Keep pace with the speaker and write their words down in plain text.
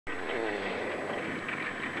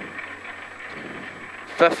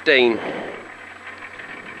15,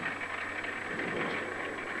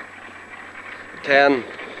 10,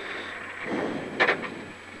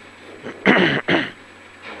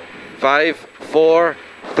 5, 4,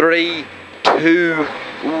 3, 2,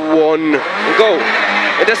 1, go.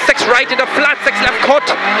 Into 6 right, into flat 6 left cut,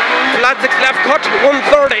 flat 6 left cut,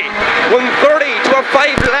 130, 130 to a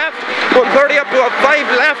 5 left, 130 up to a 5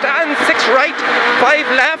 left and 6 right, 5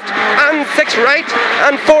 left and 6 right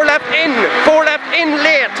and 4 left in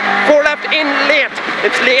late, 4 left in late,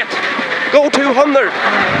 it's late. Go 200,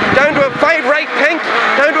 down to a 5 right pink,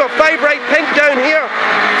 down to a 5 right pink down here,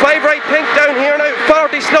 5 right pink down here now,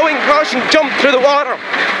 40 slowing, caution, jump through the water,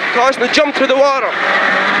 caution to jump through the water,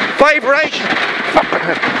 5 right,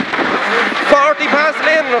 40 past the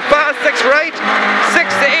lane and a fast 6 right, 6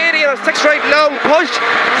 to 80 and a 6 right long push,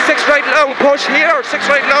 6 right long push here, 6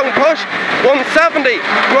 right long push, 170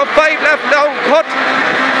 to a 5 left long cut,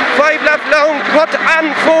 5 left long cut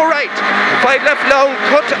and 4 right, 5 left long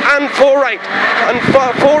cut and 4 right, and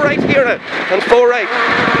 4 right here now, and 4 right,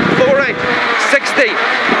 4 right, 60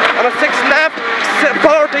 and a 6 left,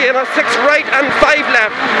 40 and a 6 right and 5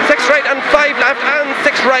 left, 6 right and 5 left and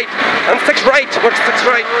 6 right, and 6 right, what's 6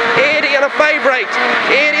 right, 80 and a 5 right,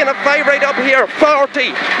 80 and a 5 right up here,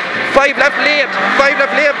 40, 5 left late, 5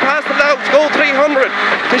 left late past the logs, go 300,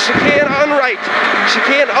 to chicane on right,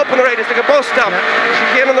 chicane up on the right, it's like a bus stop,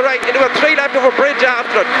 chicane on the right, into a 3 left over bridge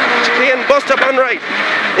after it, chicane bus stop on right,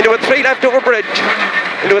 into a 3 left over bridge,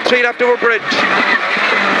 into a 3 left over bridge,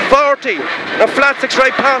 40, a flat 6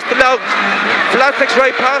 right past the logs, flat 6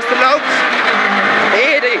 right past the logs,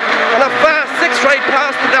 80, and a fast 6 right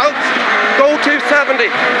past the logs, go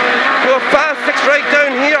 270, to a fast 6 right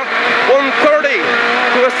down here, 130,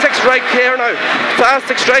 to a 6 right here now,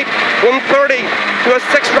 fast 6 right, 130, to a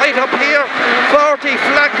 6 right up here, 40,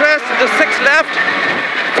 flat crest, to 6 left,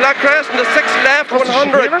 flat crest, and the 6 left, 100,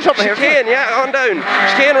 chicane, yeah, on down,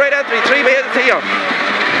 chicane right entry, 3 meters here,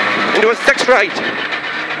 into a 6 right,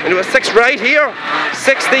 into a 6 right here,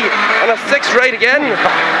 60 and a 6 right again,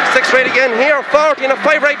 6 right again here, 40 and a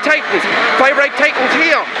 5 right tightens, 5 right tightens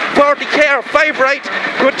here, 40 care, 5 right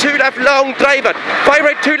to a 2 left long, drive it, 5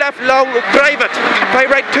 right 2 left long, drive it, 5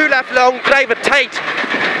 right 2 left long, drive it tight,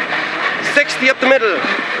 60 up the middle,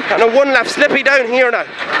 and a 1 left slippy down here now,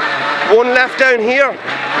 1 left down here,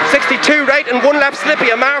 62 right and 1 left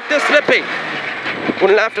slippy, I mark this slippy,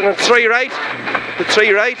 1 left and a 3 right, the 3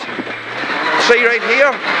 right, 3 right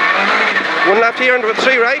here, 1 left here into a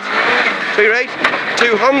 3 right, 3 right,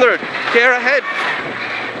 200, care ahead.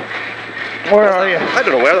 Where are you? I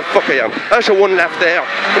don't know where the fuck I am. There's a 1 left there,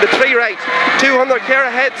 into 3 right, 200, care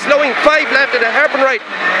ahead, slowing 5 left into hairpin right,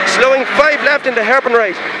 slowing 5 left into hairpin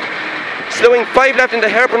right, slowing 5 left into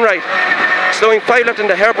hairpin right, slowing 5 left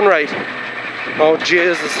into hairpin right. Oh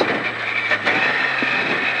Jesus.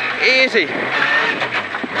 80,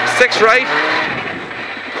 6 right,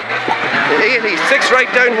 80, 6 right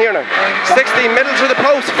down here now, 60, middle through the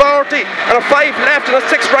post, 40, and a 5 left and a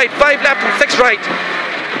 6 right, 5 left and 6 right,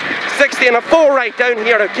 60 and a 4 right down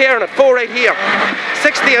here now, Kieran, a 4 right here,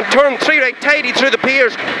 60 and turn 3 right, tidy through the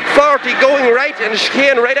piers, 40 going right and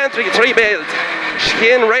chicane right entry, 3 bales,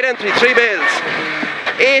 chicane right entry, 3 bales,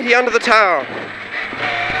 80 under the tower,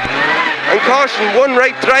 and caution, 1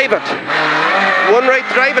 right drive it, 1 right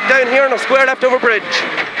drive it down here and a square left over bridge,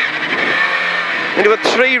 into a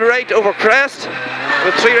 3 right over crest,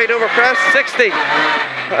 with 3 right over crest, 60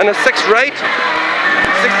 and a 6 right,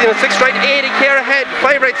 60 and a 6 right, 80 care ahead,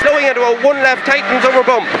 5 right slowing into a 1 left tightens over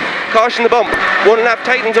bump, caution the bump, 1 left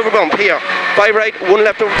tightens over bump here, 5 right, 1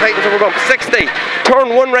 left over tightens over bump, 60,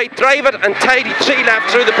 turn 1 right drive it and tidy 3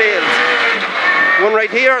 left through the bales, 1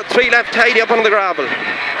 right here, 3 left tidy up on the gravel,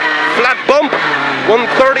 flat bump,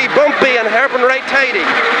 130 bumpy and hairpin right tidy,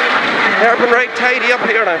 hairpin right tidy up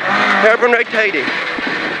here now, hairpin right tidy,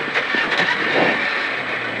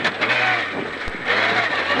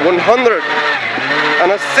 100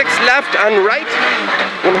 and a 6 left and right,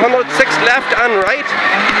 100, 6 left and right,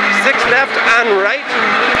 6 left and right,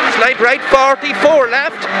 slight right, 40, 4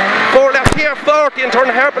 left, 4 left here, 40 and turn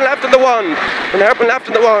hairpin left in the wand, and hairpin left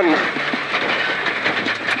in the wand,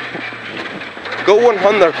 go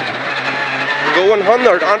 100, go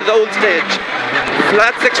 100 onto the old stage,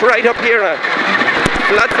 flat 6 right up here now,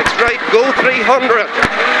 flat 6 right, go 300,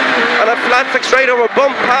 and a flat 6 right over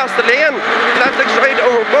bump past the lane, flat 6 right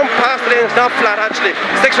over bump past the lane, it's not flat actually,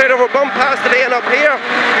 6 right over bump past the lane up here,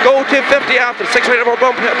 go 250 after, 6 right over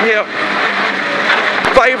bump up here.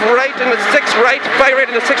 5 right into 6 right, 5 right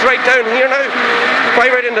into 6 right down here now,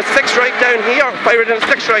 5 right into 6 right down here, 5 right into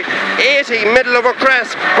 6 right, 80, middle over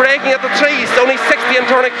crest, braking at the trees, only 60 and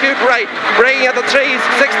turn acute right, braking at the trees,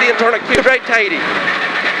 60 and turn acute right, tidy.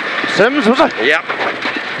 Sims, was it? Yeah,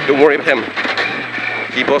 don't worry about him.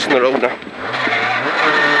 Keep us on the road now.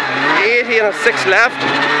 80 and a 6 left,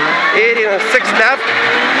 80 and a 6 left,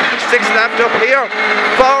 6 left up here,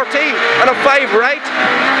 40 and a 5 right,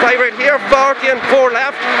 5 right here, 40 and 4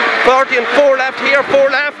 left, 40 and 4 left here, 4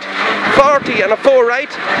 left, 40 and a 4 right,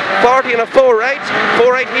 40 and a 4 right,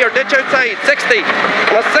 4 right here, ditch outside, 60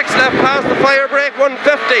 and a 6 left past the fire brake, 150,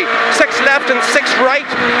 6 left and 6 right,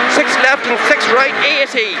 6 left and 6 right,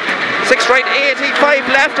 80, 6 right, 80, 5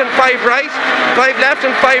 left and 5 right, 5 left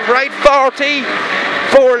and 5 right, 40,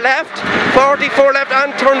 4 left, 40, 4 left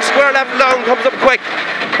and turn square left long, comes up quick,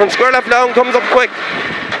 turn square left long, comes up quick,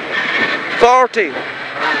 40,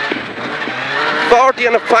 40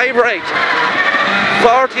 and a 5 right,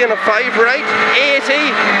 40 and a 5 right, 80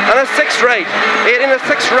 and a 6 right, 80 and a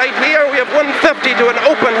 6 right here, we have 150 to an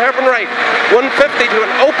open hairpin right, 150 to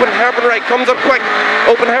an open hairpin right, comes up quick,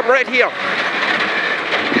 open hairpin right here,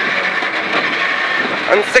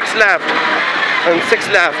 and 6 left, and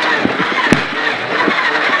 6 left,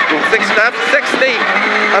 and 6 left, 60,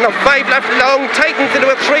 and a 5 left long, tightens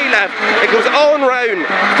into a 3 left, it goes on round,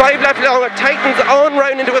 5 left long, it tightens on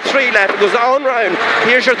round into a 3 left, it goes on round,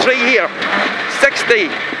 here's your 3 here,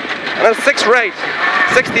 60, and a 6 right,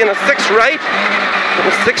 60 and a 6 right,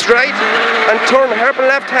 and a 6 right, and turn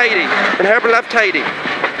hairpin left tidy, and hairpin left tidy,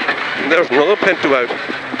 and there's another pinto out,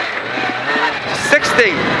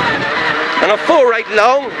 60, and a 4 right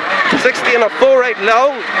long, 60 and a 4 right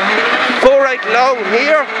long, 4 right long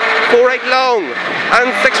here, 4 right long, and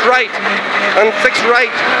 6 right, and 6 right,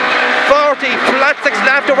 40, flat 6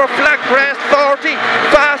 left over flat crest, 40,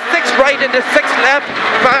 fast 6 right into 6 left,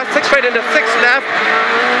 fast 6 right into 6 left,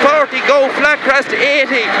 40, go flat crest,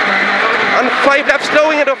 80, and 5 left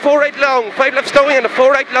slowing into 4 right long, 5 left slowing into 4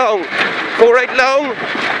 right long, 4 right long,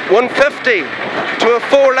 150, to a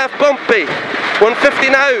 4 left bumpy, 150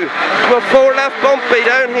 now, to a 4 left bumpy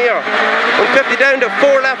down here, 150 down to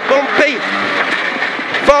 4 left bumpy,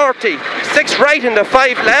 40, 6 right into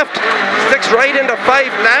 5 left, 6 right into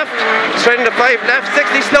 5 left, straight into 5 left,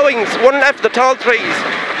 60 slowings, 1 left the tall trees,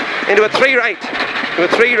 into a 3 right, to a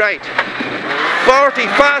 3 right, 40,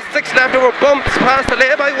 fast 6 left over bumps, past the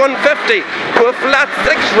lay-by, 150, to a flat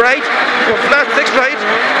 6 right, to a flat 6 right,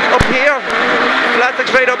 up here, flat 6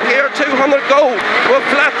 right up here, 200 go, to a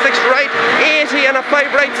flat 6 right, 80 and a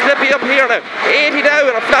 5 right slippy up here now, 80 now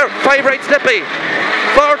and a flat 5 right slippy,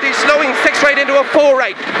 40 slowing 6 right into a 4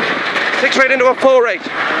 right, 6 right into a 4 right,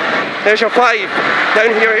 there's your 5,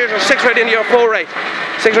 down here, here's your 6 right into your 4 right,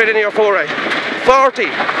 6 right into your 4 right, 40, 6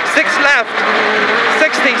 left,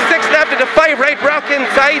 60, 6 left into 5 right, rock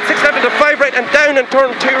inside, 6 left into 5 right and down and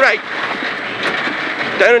turn 2 right,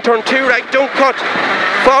 down and turn 2 right, don't cut,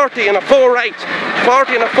 40 and a 4 right,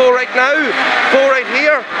 40 and a 4 right now, 4 right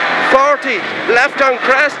here, 40, left on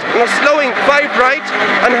crest and a slowing 5 right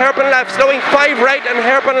and hairpin left, slowing 5 right and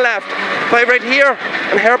hairpin left, 5 right here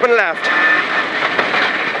and hairpin left,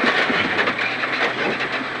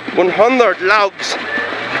 100 logs,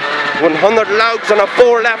 100 logs and a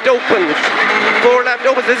 4 left opens, 4 left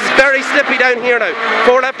opens, this is very slippy down here now,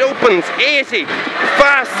 4 left opens, 80,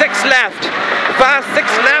 fast 6 left, fast 6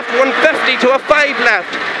 left, 150 to a 5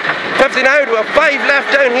 left, 50 now to a 5 left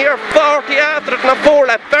down here, 40 after it and a 4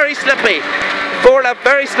 left, very slippy, 4 left,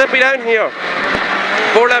 very slippy down here,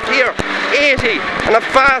 4 left here, 80 and a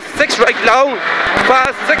fast 6 right long,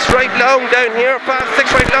 fast 6 right long down here, fast 6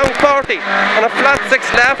 right long, 40 and a flat 6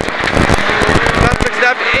 left, flat 6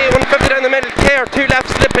 left, 150 down the middle, care 2 left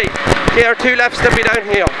slippy, care 2 left slippy down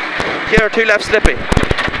here, care 2 left slippy,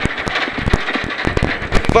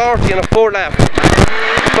 40 and a 4 left,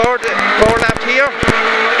 4 left here,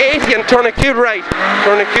 80 and turn acute right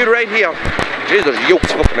here, jeez there's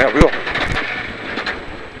yokes fucking everywhere,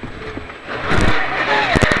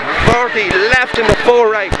 40 left into 4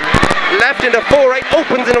 right, left into 4 right,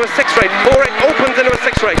 opens into a 6 right, 4 right opens into a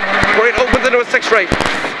 6 right, 4 right opens into a 6 right,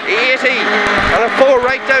 80 and a 4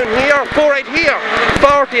 right down here, 4 right here,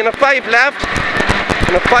 40 and a 5 left,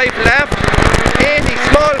 and a 5 left, 80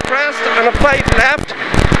 small crest and a 5 left,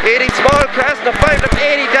 80 small crest and a 5 left,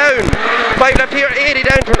 80 down, 5 left here, 80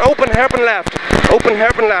 down to an open hairpin left,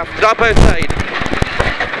 drop outside,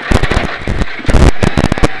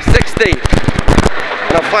 60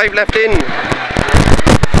 and a 5 left in, 5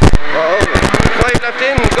 left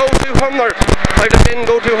in, go 200, 5 left in,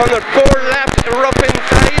 go 200, 4 left, rough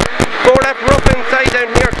inside, 4 left, rough inside down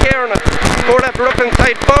here, Kierna, 4 left, rough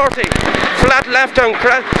inside, 40, flat left on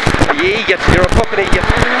crest. Idiot, you're a fucking idiot.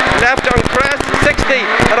 Left on crest, 60,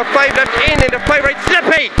 and a 5 left in, into 5 right,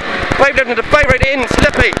 slippy. 5 left into 5 right in,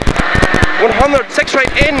 slippy. 100, 6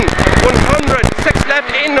 right in, 100, 6 left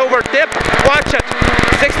in over dip, watch it.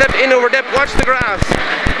 6 left in over dip, watch the grass.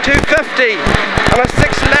 250, and a 6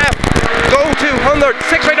 left, go 200,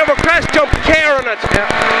 6 right over crest, jump, care on it. 6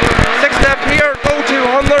 left here, go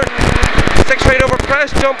 200, 6 right over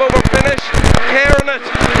crest, jump over finish, care on it,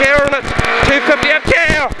 250 at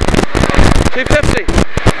care, 250.